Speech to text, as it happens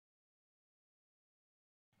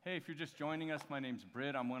Hey, if you're just joining us, my name's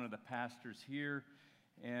Britt. I'm one of the pastors here.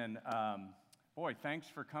 And boy, thanks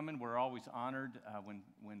for coming. We're always honored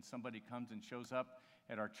when somebody comes and shows up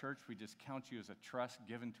at our church. We just count you as a trust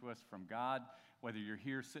given to us from God, whether you're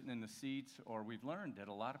here sitting in the seats or we've learned that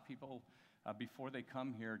a lot of people, before they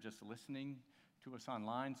come here, just listening to us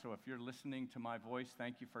online. So if you're listening to my voice,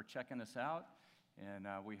 thank you for checking us out. And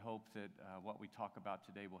we hope that what we talk about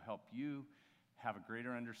today will help you have a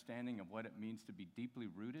greater understanding of what it means to be deeply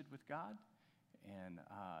rooted with God and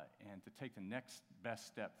to take the next best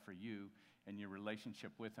step for you in your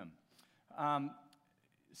relationship with Him.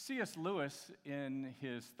 C.S. Lewis, in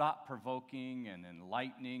his thought-provoking and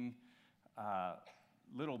enlightening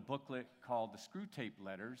little booklet called The Screwtape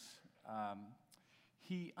Letters,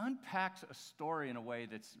 he unpacks a story in a way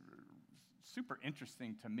that's super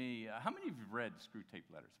interesting to me. How many of you have read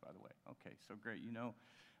Screwtape Letters, by the way? Okay, so great. You know,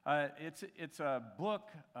 it's a book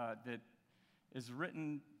that is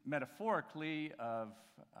written metaphorically of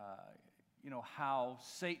how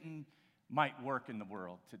Satan might work in the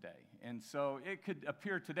world today. And so it could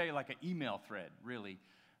appear today like an email thread, really,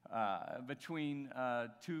 between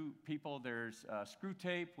two people. There's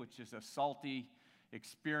Screwtape, which is a salty,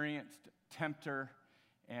 experienced tempter,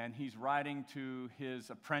 and he's writing to his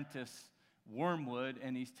apprentice, Wormwood,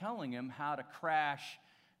 and he's telling him how to crash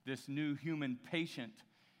this new human patient,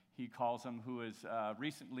 he calls him, who has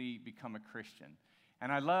recently become a Christian.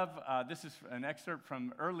 And I love, this is an excerpt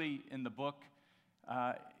from early in the book.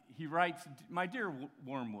 He writes, "My dear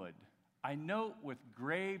Wormwood, I note with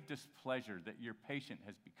grave displeasure that your patient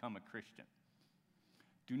has become a Christian.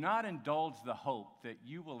 Do not indulge the hope that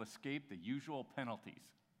you will escape the usual penalties."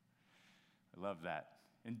 I love that.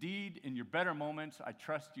 "Indeed, in your better moments, I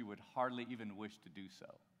trust you would hardly even wish to do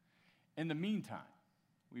so. In the meantime,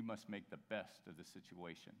 we must make the best of the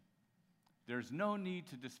situation. There's no need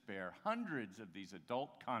to despair. Hundreds of these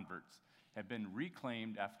adult converts have been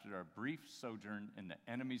reclaimed after a brief sojourn in the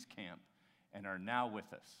enemy's camp and are now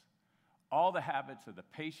with us. All the habits of the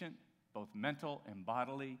patient, both mental and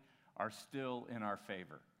bodily, are still in our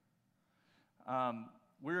favor."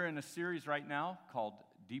 We're in a series right now called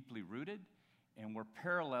Deeply Rooted, and we're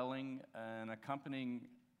paralleling an accompanying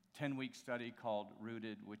 10-week study called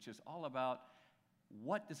Rooted, which is all about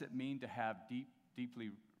what does it mean to have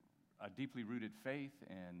a deeply rooted faith,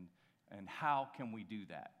 and how can we do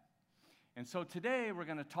that? And so today we're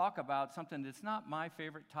going to talk about something that's not my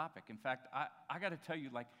favorite topic. In fact, I got to tell you,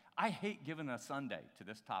 I hate giving a Sunday to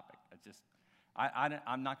this topic.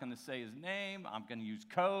 I'm not going to say his name. I'm going to use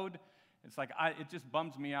code. It's it just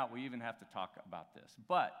bums me out we even have to talk about this.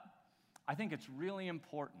 But I think it's really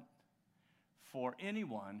important for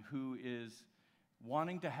anyone who is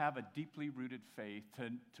wanting to have a deeply rooted faith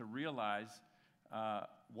to realize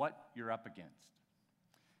what you're up against.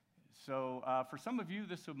 So for some of you,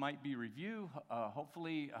 this might be review.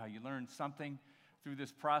 Hopefully you learned something through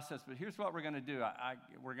this process. But here's what we're going to do.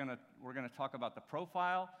 We're going to talk about the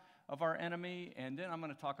profile of our enemy, and then I'm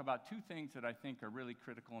going to talk about two things that I think are really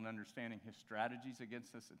critical in understanding his strategies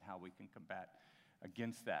against us and how we can combat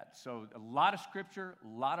against that. So a lot of scripture, a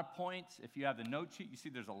lot of points. If you have the note sheet, you see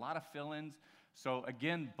there's a lot of fill-ins. So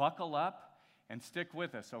again, buckle up and stick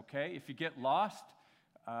with us, okay? If you get lost,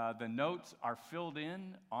 the notes are filled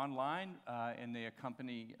in online, and they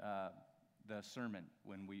accompany the sermon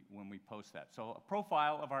when we post that. So a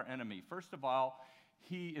profile of our enemy. First of all,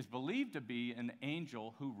 he is believed to be an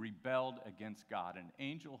angel who rebelled against God, an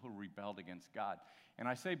angel who rebelled against God. And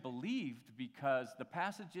I say believed because the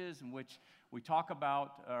passages in which we talk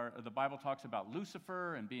about, or the Bible talks about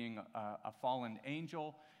Lucifer and being a fallen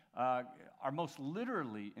angel, are most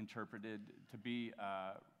literally interpreted to be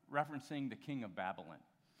referencing the king of Babylon.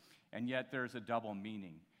 And yet there's a double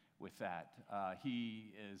meaning with that.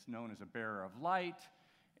 He is known as a bearer of light,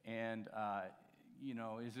 and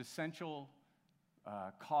his essential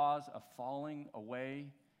cause of falling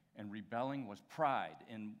away and rebelling was pride.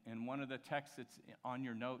 In one of the texts that's on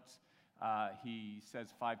your notes, he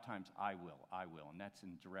says 5 times, I will, and that's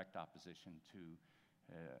in direct opposition to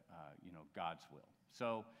God's will.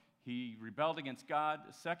 So he rebelled against God.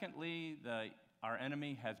 Secondly, our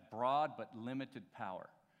enemy has broad but limited power.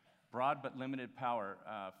 Broad but limited power.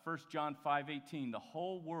 1 John 5:18, the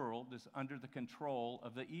whole world is under the control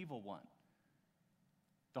of the evil one.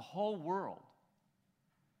 The whole world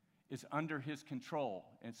is under his control.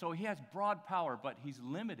 And so he has broad power, but he's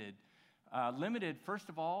limited. Limited, first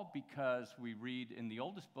of all, because we read in the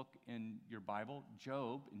oldest book in your Bible,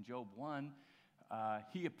 Job, in Job 1,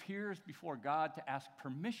 he appears before God to ask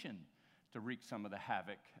permission to wreak some of the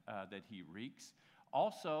havoc that he wreaks.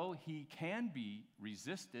 Also, he can be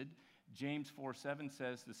resisted James 4:7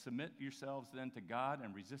 says to submit yourselves then to God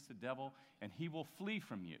and resist the devil, and he will flee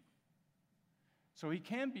from you. So he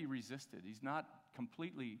can be resisted. He's not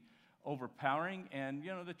completely overpowering. And,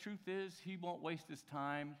 the truth is, he won't waste his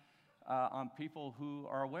time on people who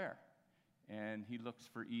are aware. And he looks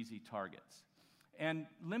for easy targets. And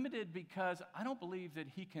limited because I don't believe that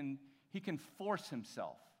he can force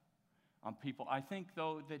himself on people. I think,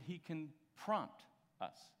 though, that he can prompt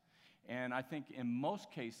us. And I think in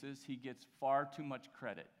most cases, he gets far too much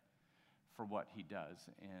credit for what he does.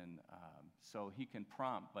 And so he can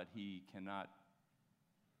prompt, but he cannot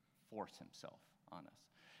force himself on us.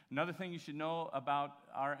 Another thing you should know about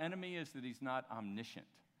our enemy is that he's not omniscient.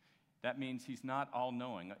 That means he's not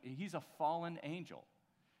all-knowing. He's a fallen angel,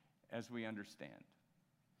 as we understand.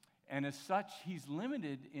 And as such, he's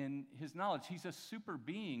limited in his knowledge. He's a super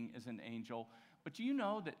being as an angel, but you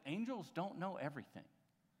know that angels don't know everything.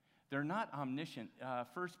 They're not omniscient.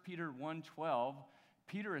 1 Peter 1:12,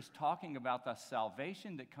 Peter is talking about the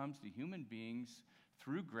salvation that comes to human beings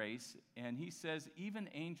through grace, and he says even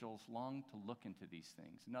angels long to look into these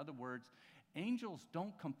things. In other words, angels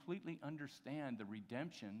don't completely understand the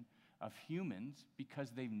redemption of humans because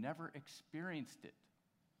they've never experienced it.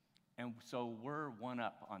 And so we're one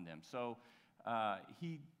up on them. So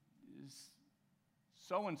he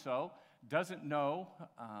so-and-so doesn't know,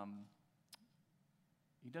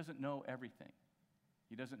 he doesn't know everything.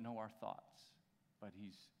 He doesn't know our thoughts, but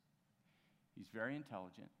he's very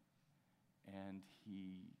intelligent, and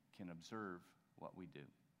he can observe what we do.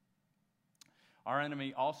 Our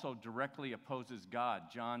enemy also directly opposes God.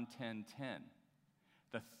 John 10:10.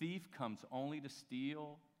 The thief comes only to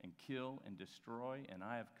steal and kill and destroy, and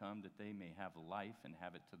I have come that they may have life and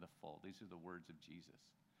have it to the full. These are the words of Jesus.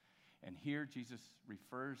 And here Jesus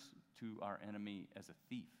refers to our enemy as a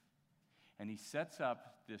thief. And he sets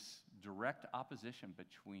up this direct opposition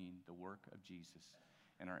between the work of Jesus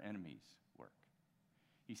and our enemy's work.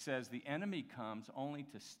 He says, the enemy comes only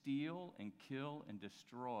to steal and kill and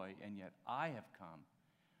destroy, and yet I have come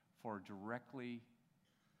for directly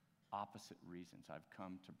opposite reasons. I've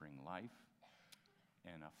come to bring life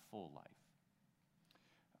and a full life.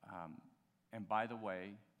 And by the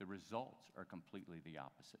way, the results are completely the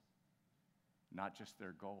opposite. Not just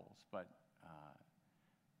their goals, but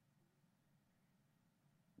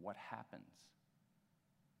what happens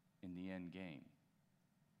in the end game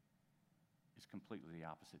is completely the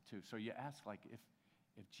opposite too. So you ask,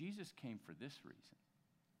 if Jesus came for this reason,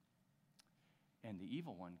 and the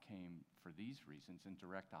evil one came for these reasons in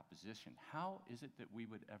direct opposition, how is it that we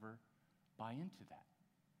would ever buy into that?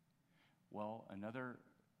 Well, another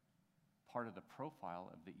part of the profile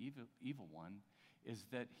of the evil one is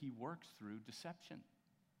that he works through deception.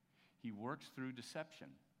 He works through deception.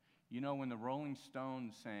 When the Rolling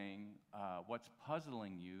Stones sang, what's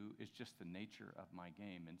puzzling you is just the nature of my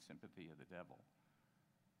game and sympathy of the devil.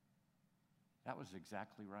 That was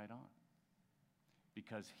exactly right on.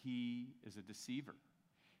 Because he is a deceiver.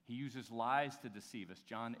 He uses lies to deceive us.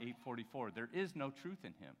 John 8:44, there is no truth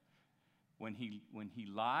in him. When he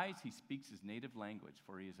lies, he speaks his native language,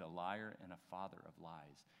 for he is a liar and a father of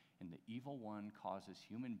lies. And the evil one causes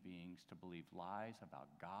human beings to believe lies about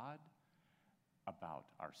God, about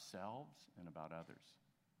ourselves, and about others.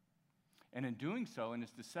 And in doing so, in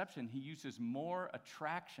his deception, he uses more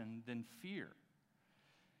attraction than fear.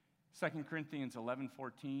 2 Corinthians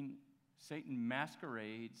 11:14, Satan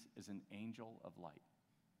masquerades as an angel of light.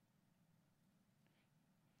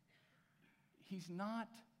 He's not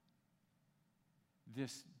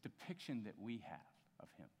this depiction that we have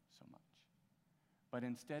of him so much, but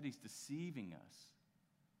instead he's deceiving us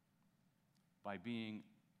by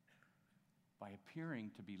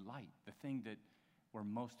appearing to be light, the thing that we're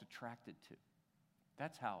most attracted to.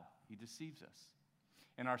 That's how he deceives us.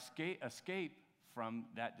 And our escape from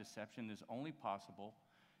that deception is only possible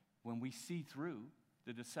when we see through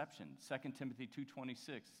the deception. 2 Timothy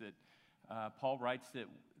 2:26, that Paul writes that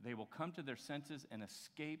they will come to their senses and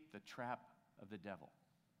escape the trap of the devil.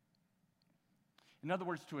 In other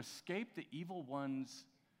words, to escape the evil one's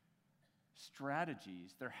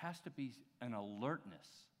strategies, there has to be an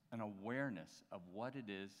alertness, an awareness of what it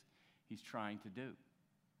is he's trying to do.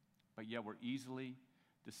 But yet we're easily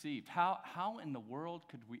deceived. How in the world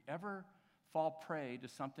could we ever fall prey to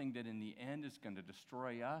something that in the end is going to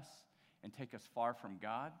destroy us and take us far from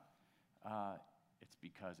God? It's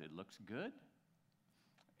because it looks good,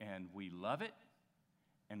 and we love it,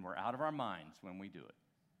 and we're out of our minds when we do it.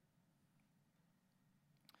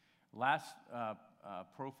 Last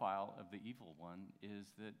profile of the evil one is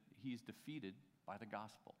that he's defeated by the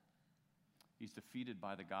gospel. He's defeated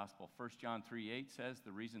by the gospel. 1 John 3:8 says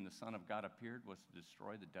the reason the Son of God appeared was to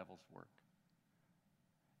destroy the devil's work.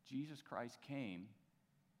 Jesus Christ came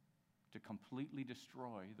to completely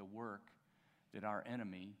destroy the work that our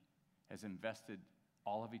enemy has invested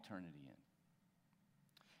all of eternity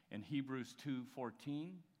in. In Hebrews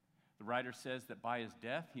 2:14, the writer says that by his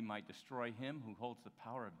death he might destroy him who holds the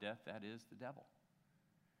power of death, that is, the devil.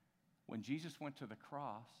 When Jesus went to the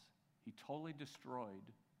cross, he totally destroyed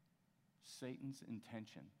Satan's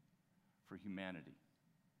intention for humanity.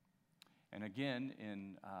 And again,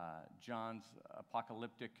 in John's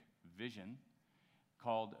apocalyptic vision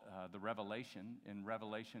called the Revelation, in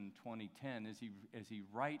Revelation 20:10, as he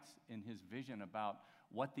writes in his vision about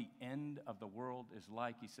what the end of the world is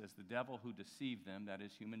like, he says, the devil who deceived them, that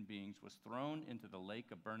is human beings, was thrown into the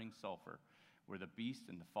lake of burning sulfur, where the beast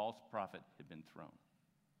and the false prophet had been thrown.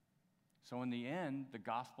 So in the end, the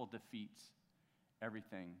gospel defeats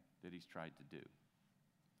everything that he's tried to do.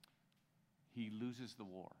 He loses the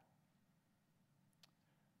war.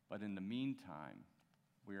 But in the meantime,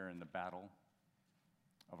 we are in the battle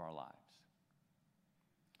of our lives.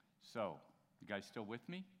 So, you guys still with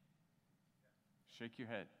me? Shake your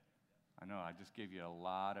head. I know, I just gave you a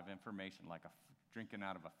lot of information, like drinking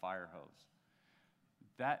out of a fire hose.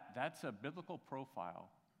 That's a biblical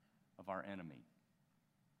profile of our enemy.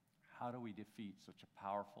 How do we defeat such a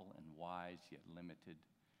powerful and wise yet limited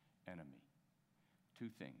enemy? Two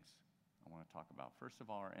things I want to talk about. First of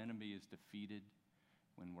all, our enemy is defeated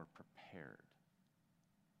when we're prepared.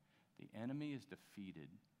 The enemy is defeated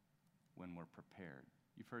when we're prepared.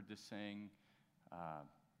 You've heard this saying,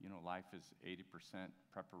 life is 80%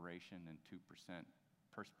 preparation and 2%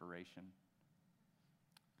 perspiration.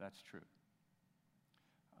 That's true.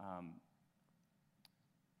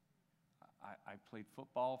 I played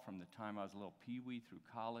football from the time I was a little peewee through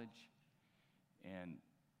college, and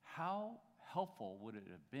how helpful would it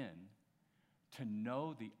have been to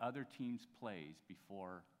know the other team's plays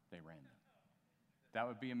before they ran them? That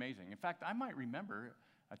would be amazing. In fact, I might remember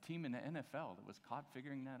a team in the NFL that was caught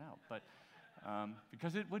figuring that out, but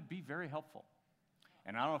because it would be very helpful.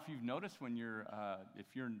 And I don't know if you've noticed when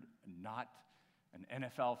if you're not an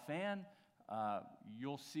NFL fan,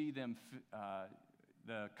 you'll see them,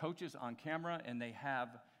 the coaches on camera, and they have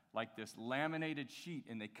like this laminated sheet,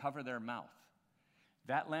 and they cover their mouth.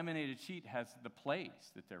 That laminated sheet has the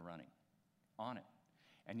plays that they're running on it.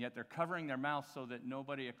 And yet they're covering their mouth so that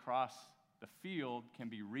nobody across the field can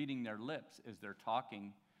be reading their lips as they're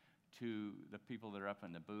talking to the people that are up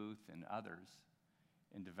in the booth and others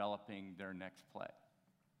in developing their next play.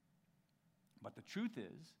 But the truth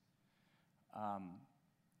is,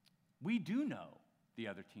 we do know the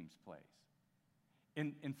other team's plays.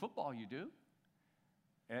 In football, you do.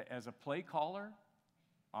 As a play caller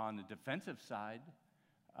on the defensive side,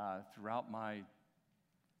 throughout my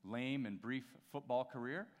lame and brief football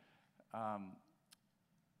career,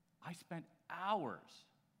 I spent hours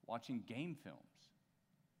watching game films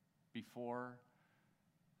before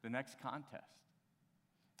the next contest.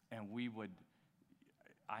 And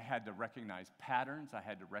I had to recognize patterns, I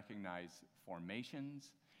had to recognize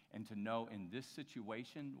formations, and to know in this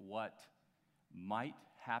situation what might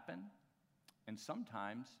happen. And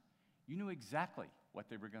sometimes you knew exactly what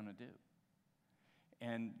they were going to do.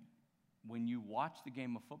 And when you watch the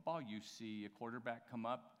game of football, you see a quarterback come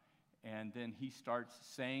up, and then he starts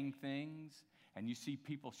saying things, and you see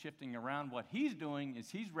people shifting around. What he's doing is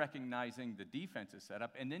he's recognizing the defense's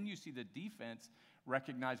setup, and then you see the defense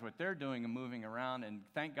recognize what they're doing and moving around, and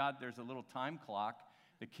thank God there's a little time clock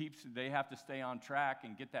that they have to stay on track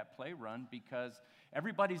and get that play run, because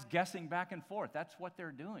everybody's guessing back and forth. That's what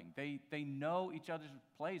they're doing. They know each other's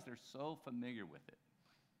plays. They're so familiar with it.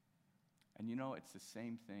 And it's the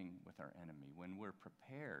same thing with our enemy. When we're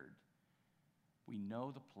prepared, we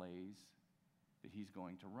know the plays that he's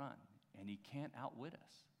going to run, and he can't outwit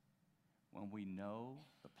us when we know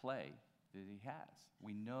the play that he has.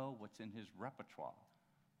 We know what's in his repertoire.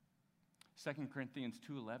 2 Corinthians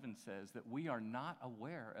 2:11 says that we are not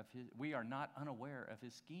unaware of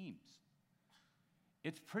his schemes.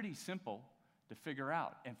 It's pretty simple to figure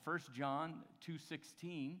out. In 1 John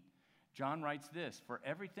 2:16, John writes this: "For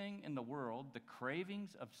everything in the world, the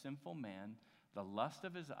cravings of sinful man, the lust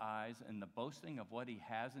of his eyes, and the boasting of what he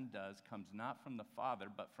has and does comes not from the Father,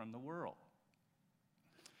 but from the world."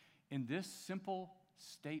 In this simple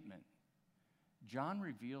statement, John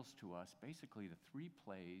reveals to us basically the three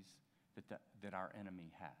plays that our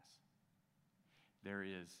enemy has. There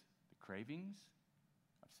is the cravings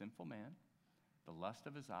of sinful man, the lust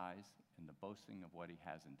of his eyes, and the boasting of what he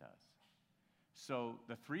has and does. So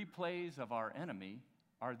the three plays of our enemy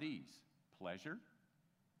are these: pleasure,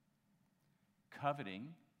 coveting,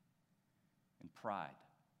 and pride.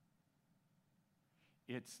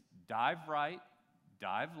 It's dive right,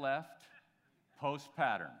 dive left, post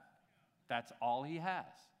pattern. That's all he has.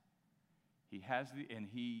 He has and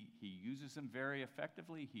he uses them very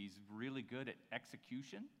effectively. He's really good at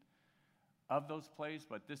execution of those plays,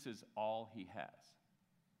 but this is all he has.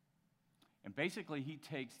 And basically, he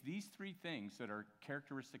takes these three things that are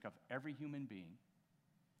characteristic of every human being,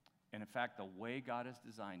 and in fact, the way God has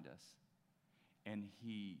designed us, and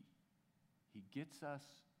he gets us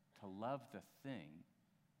to love the thing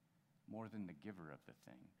more than the giver of the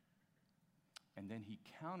thing. And then he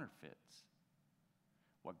counterfeits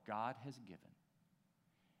what God has given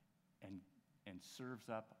and serves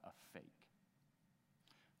up a fake.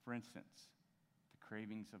 For instance, the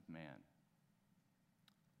cravings of man.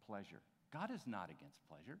 Pleasure. God is not against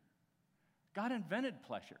pleasure. God invented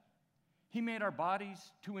pleasure. He made our bodies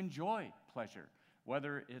to enjoy pleasure,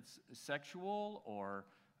 whether it's sexual or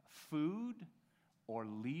food or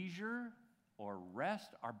leisure or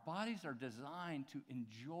rest. Our bodies are designed to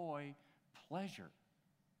enjoy pleasure.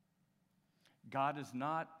 God is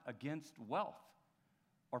not against wealth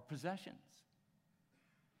or possessions.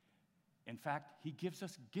 In fact, he gives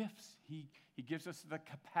us gifts. He gives us the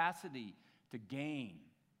capacity to gain.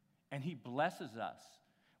 And he blesses us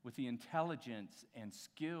with the intelligence and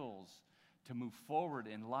skills to move forward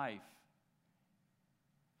in life.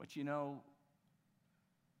 But you know,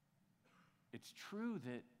 it's true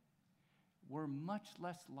that we're much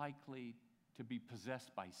less likely to be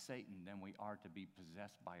possessed by Satan than we are to be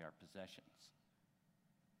possessed by our possessions.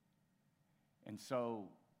 And so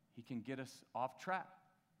he can get us off track.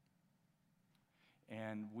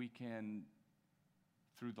 And we can,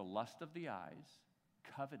 through the lust of the eyes,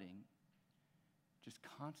 coveting, just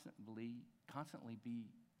constantly be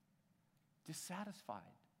dissatisfied.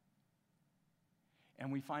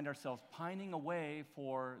 And we find ourselves pining away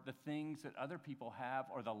for the things that other people have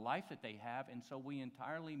or the life that they have, and so we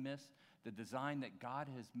entirely miss the design that God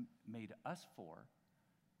has made us for.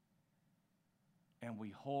 And we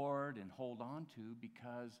hoard and hold on to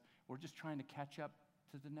because we're just trying to catch up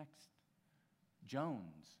to the next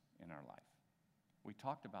Jones in our life. We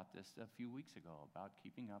talked about this a few weeks ago, about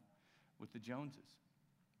keeping up with the Joneses.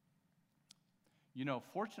 You know,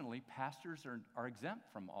 fortunately, pastors are exempt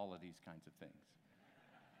from all of these kinds of things.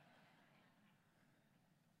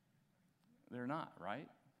 They're not, right?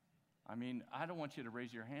 I mean, I don't want you to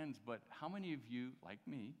raise your hands, but how many of you, like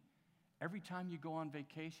me, every time you go on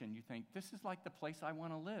vacation, you think, this is like the place I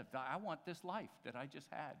want to live. I want this life that I just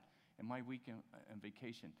had in my week on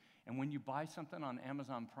vacation. And when you buy something on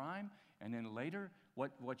Amazon Prime, and then later,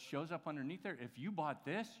 what shows up underneath there, if you bought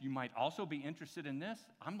this, you might also be interested in this.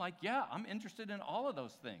 I'm like, yeah, I'm interested in all of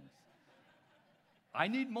those things. I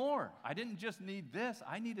need more. I didn't just need this.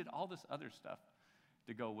 I needed all this other stuff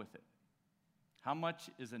to go with it. How much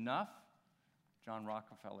is enough? John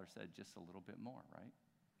Rockefeller said just a little bit more, right?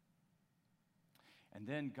 And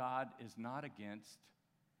then God is not against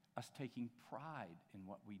us taking pride in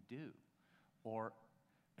what we do or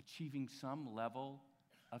achieving some level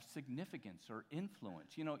of significance or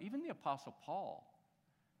influence. You know, even the Apostle Paul,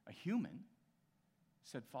 a human,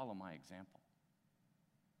 said, follow my example.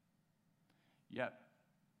 Yet,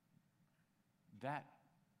 that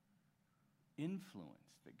influence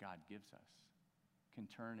that God gives us can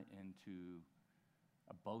turn into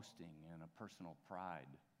a boasting and a personal pride.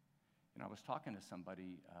 And I was talking to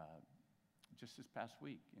somebody just this past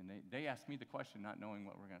week, and they asked me the question, not knowing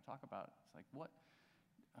what we're going to talk about. It's like, what?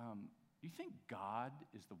 You think God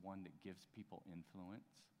is the one that gives people influence?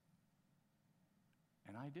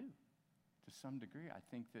 And I do, to some degree. I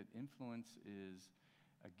think that influence is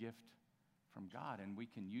a gift from God, and we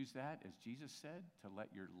can use that, as Jesus said, to let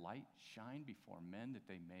your light shine before men that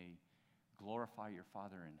they may glorify your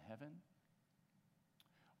Father in heaven.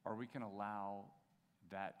 Or we can allow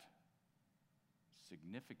that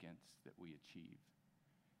significance that we achieve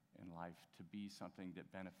in life to be something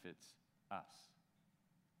that benefits us.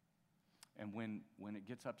 And when it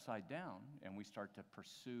gets upside down and we start to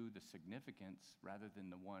pursue the significance rather than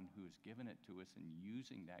the one who has given it to us and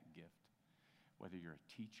using that gift, whether you're a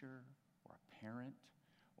teacher or a parent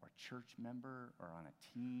or a church member or on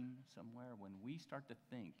a team somewhere, when we start to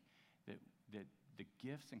think that the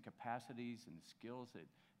gifts and capacities and the skills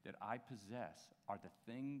that I possess are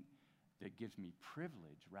the thing that gives me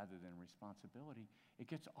privilege rather than responsibility, it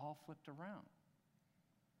gets all flipped around.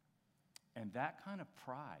 And that kind of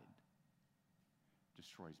pride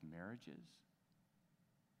destroys marriages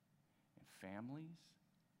and families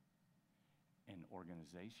and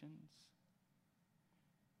organizations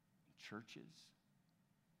and churches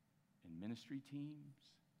and ministry teams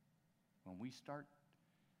when we start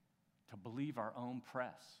to believe our own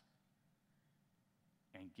press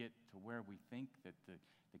and get to where we think that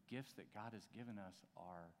the gifts that God has given us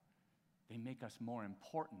they make us more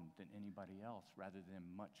important than anybody else rather than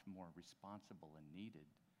much more responsible and needed,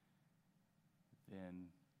 then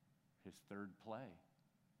his third play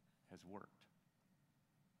has worked.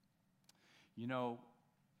 You know,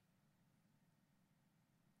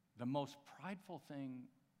 the most prideful thing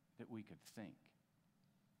that we could think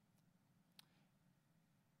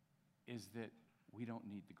is that we don't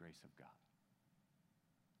need the grace of God,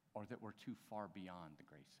 or that we're too far beyond the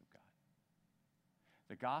grace of God.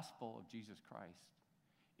 The gospel of Jesus Christ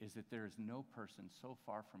is that there is no person so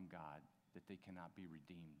far from God that they cannot be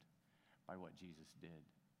redeemed by what Jesus did.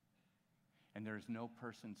 And there is no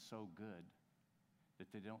person so good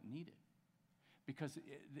that they don't need it.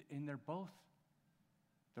 And they're both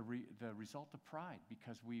the result of pride,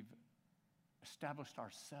 because we've established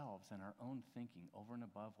ourselves and our own thinking over and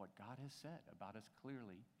above what God has said about us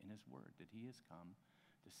clearly in his word, that he has come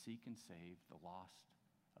to seek and save the lost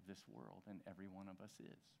of this world, and every one of us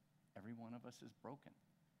is. Every one of us is broken.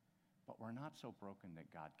 But we're not so broken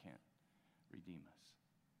that God can't redeem us.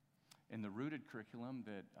 In the Rooted curriculum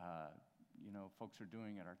that folks are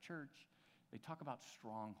doing at our church, they talk about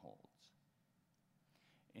strongholds.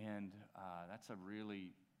 And that's a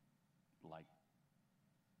really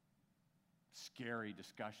scary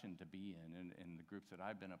discussion to be in. In the groups that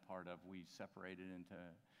I've been a part of, we separated into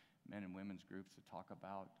men and women's groups to talk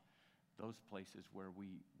about those places where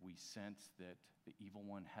we sense that the evil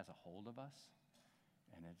one has a hold of us,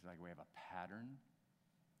 and it's like we have a pattern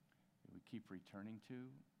that we keep returning to.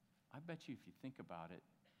 I bet you if you think about it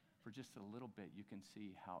for just a little bit, you can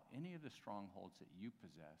see how any of the strongholds that you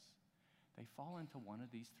possess, they fall into one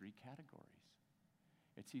of these three categories.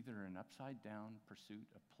 It's either an upside-down pursuit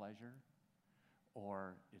of pleasure,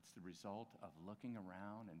 or it's the result of looking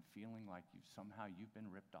around and feeling like you've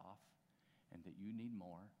been ripped off and that you need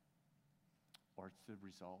more, or it's the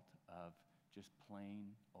result of just plain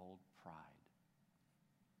old pride.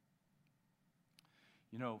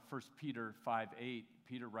 You know, 1 Peter 5:8,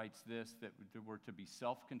 Peter writes this, that we're to be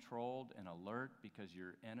self-controlled and alert because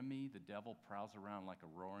your enemy, the devil, prowls around like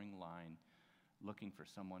a roaring lion looking for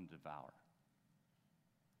someone to devour.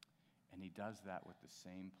 And he does that with the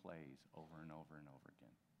same plays over and over and over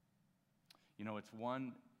again. You know, it's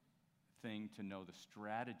one thing to know the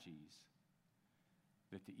strategies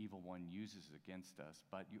that the evil one uses against us,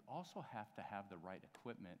 but you also have to have the right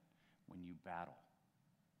equipment when you battle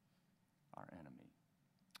our enemy.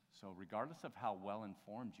 So regardless of how well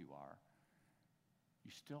informed you are,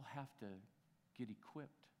 you still have to get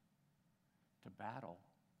equipped to battle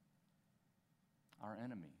our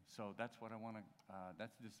enemy. So that's what I want to,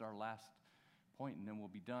 this is our last point, and then we'll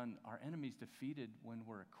be done. Our enemy's defeated when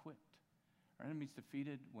we're equipped. Our enemy's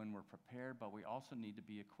defeated when we're prepared, but we also need to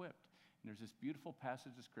be equipped. And there's this beautiful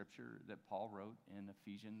passage of scripture that Paul wrote in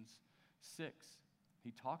Ephesians 6.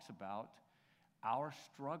 He talks about our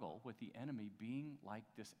struggle with the enemy being like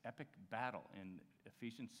this epic battle. In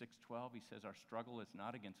Ephesians 6:12, he says, our struggle is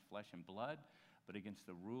not against flesh and blood, but against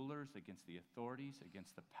the rulers, against the authorities,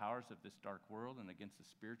 against the powers of this dark world, and against the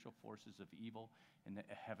spiritual forces of evil in the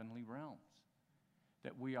heavenly realms.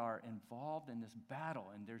 That we are involved in this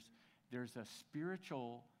battle, and there's a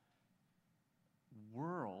spiritual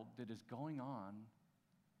world that is going on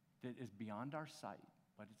that is beyond our sight,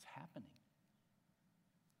 but it's happening.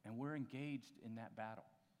 And we're engaged in that battle.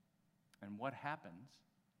 And what happens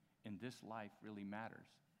in this life really matters.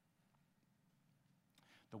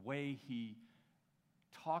 The way he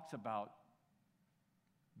talks about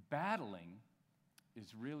battling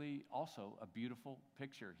is really also a beautiful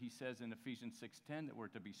picture. He says in Ephesians 6:10 that we're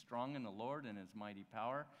to be strong in the Lord and his mighty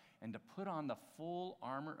power, and to put on the full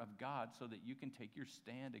armor of God so that you can take your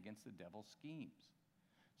stand against the devil's schemes.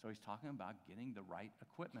 So he's talking about getting the right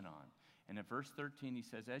equipment on. And in verse 13 he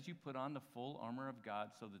says, as you put on the full armor of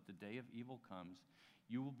God so that the day of evil comes,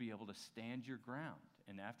 you will be able to stand your ground.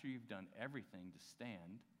 And after you've done everything to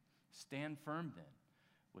stand firm then,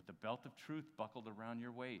 with the belt of truth buckled around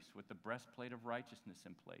your waist, with the breastplate of righteousness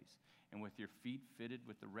in place, and with your feet fitted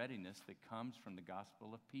with the readiness that comes from the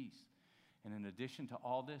gospel of peace. And in addition to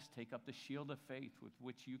all this, take up the shield of faith with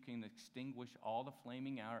which you can extinguish all the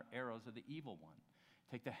flaming arrows of the evil one.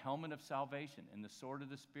 Take the helmet of salvation and the sword of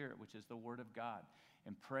the Spirit, which is the word of God,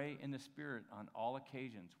 and pray in the Spirit on all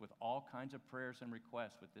occasions with all kinds of prayers and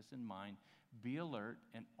requests. With this in mind, be alert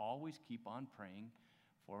and always keep on praying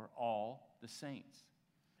for all the saints.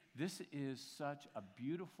 This is such a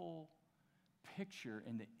beautiful picture,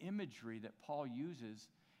 and the imagery that Paul uses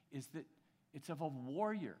is that it's of a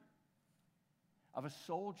warrior. of a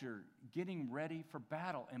soldier getting ready for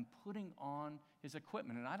battle and putting on his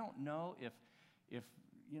equipment. And I don't know if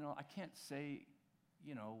I can't say,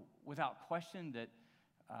 without question that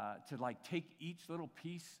to like take each little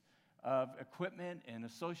piece of equipment and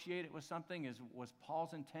associate it with something was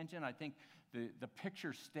Paul's intention. I think the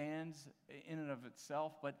picture stands in and of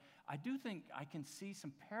itself, but I do think I can see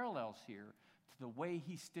some parallels here to the way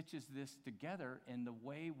he stitches this together and the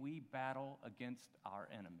way we battle against our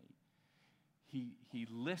enemy. He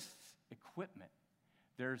lists equipment.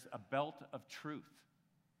 There's a belt of truth.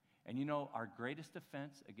 And our greatest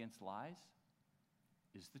defense against lies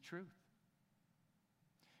is the truth.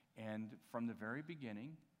 And from the very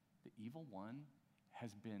beginning, the evil one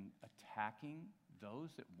has been attacking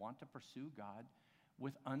those that want to pursue God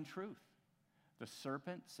with untruth. The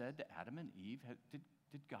serpent said to Adam and Eve,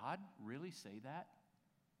 did God really say that?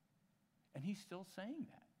 And he's still saying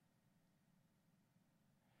that.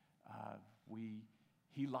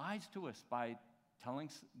 He lies to us by telling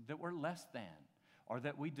us that we're less than, or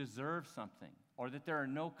that we deserve something, or that there are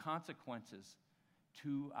no consequences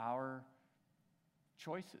to our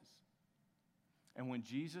choices. And when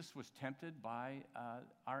Jesus was tempted by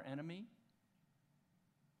our enemy,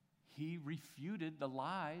 he refuted the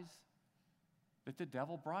lies that the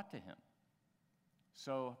devil brought to him.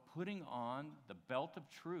 So putting on the belt of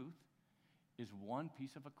truth is one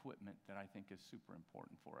piece of equipment that I think is super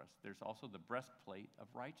important for us. There's also the breastplate of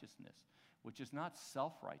righteousness, which is not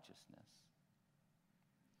self-righteousness,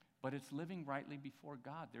 but it's living rightly before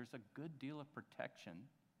God. There's a good deal of protection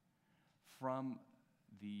from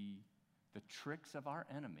the tricks of our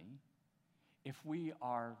enemy if we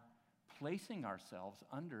are placing ourselves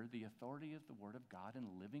under the authority of the Word of God and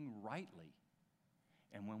living rightly.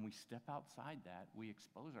 And when we step outside that, we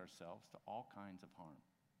expose ourselves to all kinds of harm.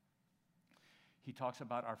 He talks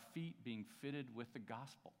about our feet being fitted with the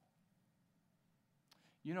gospel.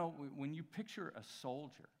 When you picture a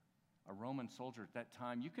soldier, a Roman soldier at that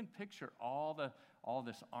time, you can picture all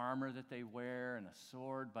this armor that they wear and a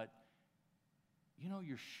sword, but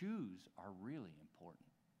your shoes are really important.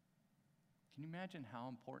 Can you imagine how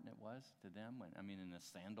important it was to them in the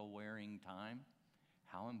sandal-wearing time?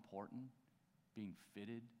 How important being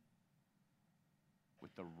fitted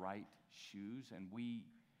with the right shoes, and we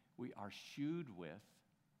are shoed with,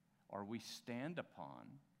 or we stand upon,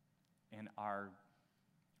 and our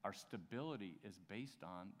stability is based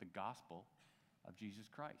on the gospel of Jesus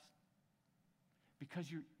Christ. Because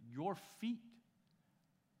your feet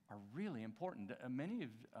are really important. Many of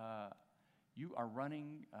you are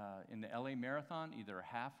running in the LA Marathon, either a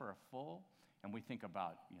half or a full, and we think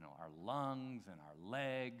about our lungs and our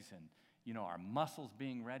legs and our muscles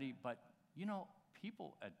being ready. But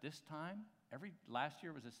people at this time, last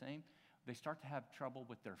year was the same, they start to have trouble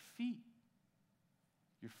with their feet.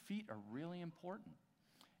 Your feet are really important.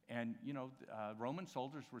 And Roman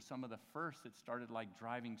soldiers were some of the first that started like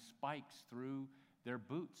driving spikes through their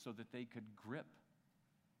boots so that they could grip.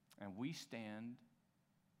 And we stand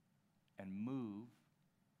and move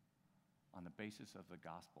on the basis of the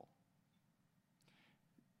gospel.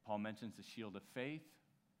 Paul mentions the shield of faith,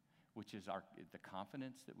 which is the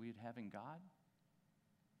confidence that we'd have in God,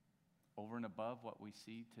 over and above what we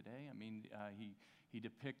see today. He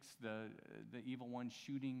depicts the evil one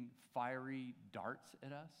shooting fiery darts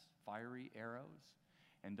at us, fiery arrows,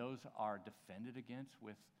 and those are defended against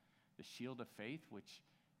with the shield of faith, which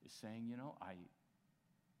is saying,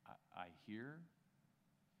 I hear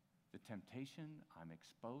the temptation, I'm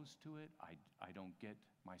exposed to it, I don't get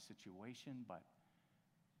my situation, but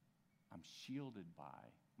I'm shielded by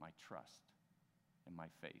my trust and my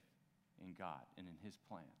faith in God and in His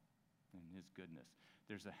plan and in His goodness.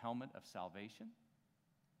 There's a helmet of salvation,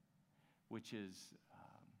 which is,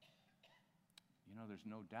 there's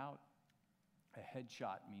no doubt a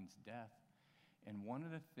headshot means death. And one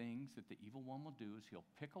of the things that the evil one will do is he'll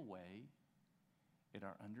pick away at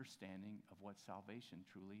our understanding of what salvation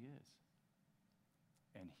truly is.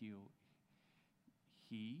 And he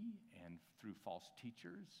and through false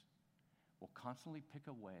teachers will constantly pick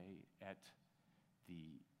away at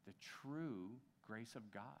the true grace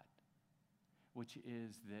of God, which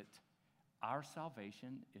is that our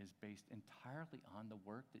salvation is based entirely on the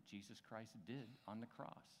work that Jesus Christ did on the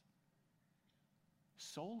cross.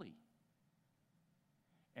 Solely.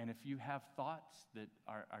 And if you have thoughts that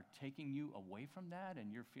are taking you away from that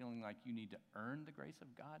and you're feeling like you need to earn the grace of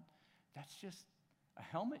God, that's just a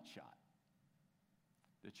helmet shot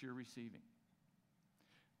that you're receiving.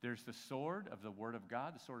 There's the sword of the Word of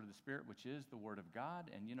God, the sword of the Spirit, which is the Word of God.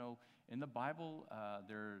 And, in the Bible,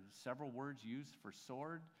 there are several words used for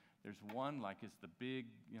sword. There's one, like it's the big,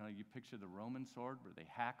 you picture the Roman sword where they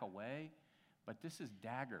hack away. But this is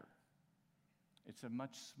dagger. It's a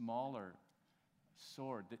much smaller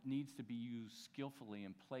sword that needs to be used skillfully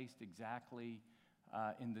and placed exactly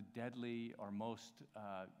in the deadly or most,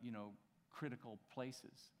 critical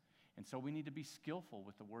places. And so we need to be skillful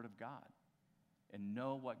with the Word of God and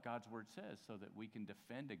know what God's Word says so that we can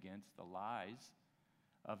defend against the lies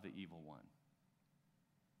of the evil one.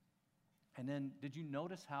 And then, did you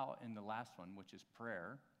notice how in the last one, which is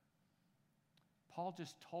prayer, Paul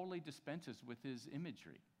just totally dispenses with his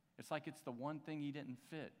imagery? It's like it's the one thing he didn't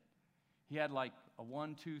fit. He had like a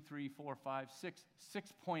 1, 2, 3, 4, 5, 6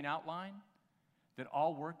 6-point outline that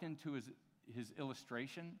all worked into his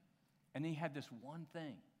illustration, and he had this one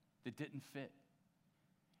thing that didn't fit.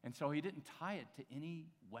 And so he didn't tie it to any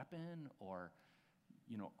weapon or,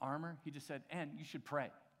 armor. He just said, and you should pray.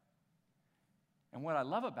 And what I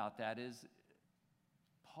love about that is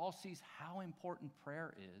Paul sees how important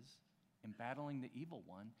prayer is in battling the evil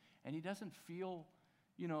one, and he doesn't feel,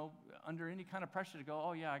 under any kind of pressure to go,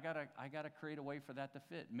 oh yeah, I gotta create a way for that to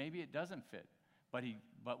fit. Maybe it doesn't fit,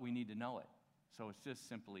 but we need to know it. So it's just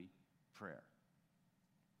simply prayer.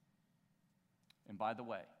 And by the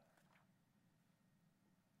way,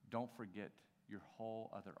 don't forget your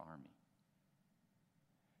whole other army.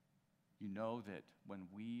 You know that when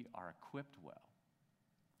we are equipped well,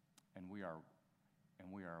 and we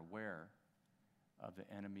are aware of the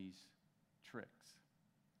enemy's tricks,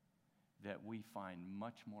 that we find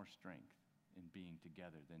much more strength in being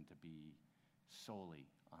together than to be solely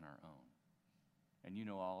on our own. And you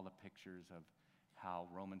know all the pictures of how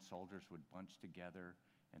Roman soldiers would bunch together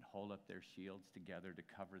and hold up their shields together to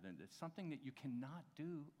cover them. It's something that you cannot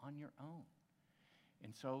do on your own.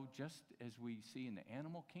 And so just as we see in the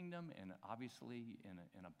animal kingdom and obviously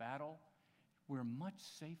in a battle, we're much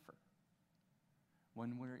safer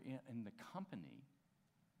when we're in the company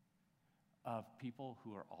of people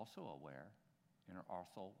who are also aware and are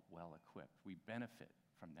also well equipped. We benefit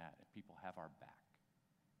from that, and people have our back.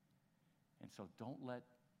 And so don't let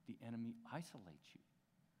the enemy isolate you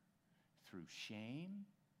through shame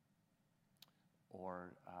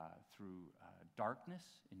or through darkness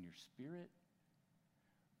in your spirit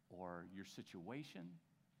or your situation.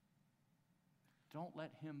 Don't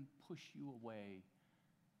let him push you away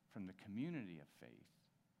from the community of faith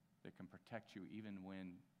that can protect you even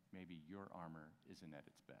when maybe your armor isn't at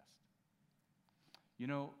its best.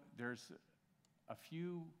 There's a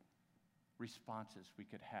few responses we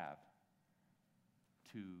could have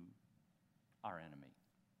to our enemy.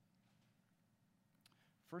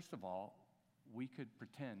 First of all, we could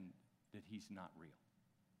pretend that he's not real.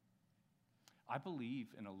 I believe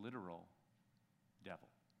in a literal devil.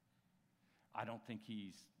 I don't think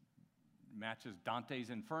he matches Dante's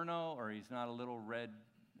Inferno, or he's not a little red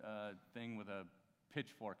thing with a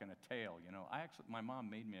pitchfork and a tail. My mom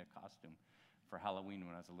made me a costume for Halloween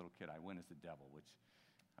when I was a little kid. I went as the devil, which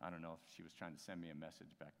I don't know if she was trying to send me a message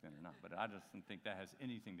back then or not, but I just don't think that has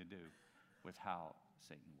anything to do with how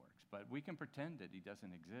Satan works. But we can pretend that he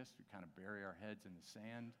doesn't exist. We kind of bury our heads in the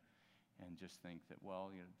sand and just think that,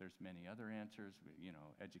 there's many other answers,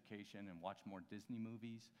 education, and watch more Disney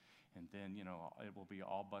movies, and then, it will be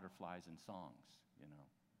all butterflies and songs,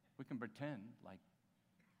 We can pretend like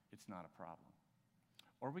it's not a problem.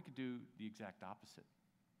 Or we could do the exact opposite.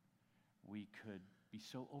 We could be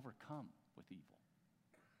so overcome with evil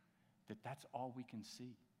that that's all we can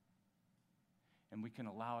see. And we can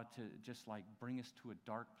allow it to just bring us to a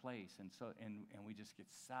dark place, and we just get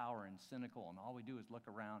sour and cynical, and all we do is look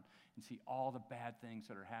around and see all the bad things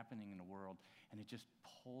that are happening in the world, and it just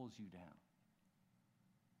pulls you down.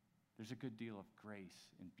 There's a good deal of grace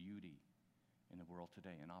and beauty in the world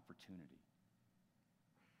today, and opportunity.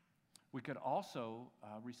 We could also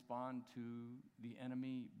respond to the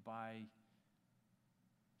enemy by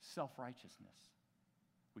self-righteousness.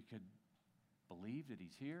 We could believe that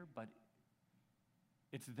he's here, but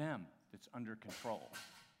it's them that's under control.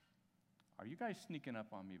 Are you guys sneaking up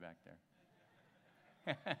on me back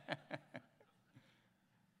there?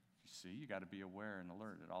 You see, you got to be aware and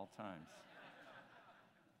alert at all times.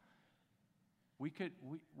 We could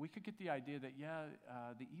get the idea that,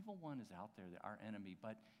 the evil one is out there, our enemy,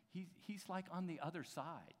 but he's like on the other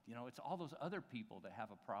side. It's all those other people that have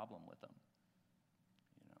a problem with him.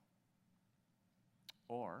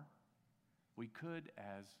 Or we could,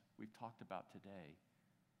 as we've talked about today,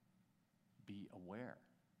 be aware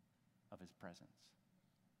of his presence,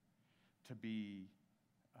 to be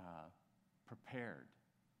prepared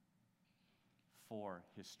for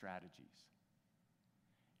his strategies.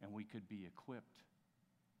 And we could be equipped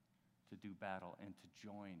to do battle and to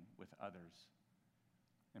join with others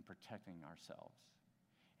in protecting ourselves.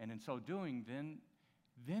 And in so doing, then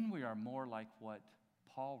then we are more like what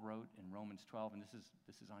Paul wrote in Romans 12, and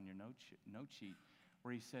this is on your note sheet,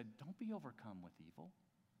 where he said, don't be overcome with evil,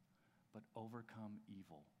 but overcome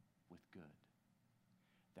evil with good.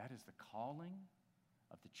 That is the calling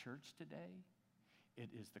of the church today. It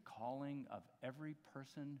is the calling of every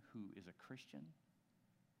person who is a Christian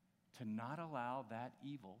to not allow that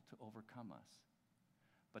evil to overcome us,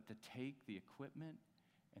 but to take the equipment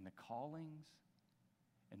and the callings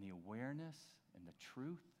and the awareness and the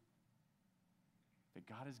truth that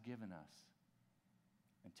God has given us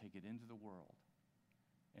and take it into the world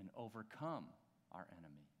and overcome our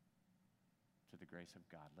enemy to the grace of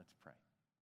God. Let's pray.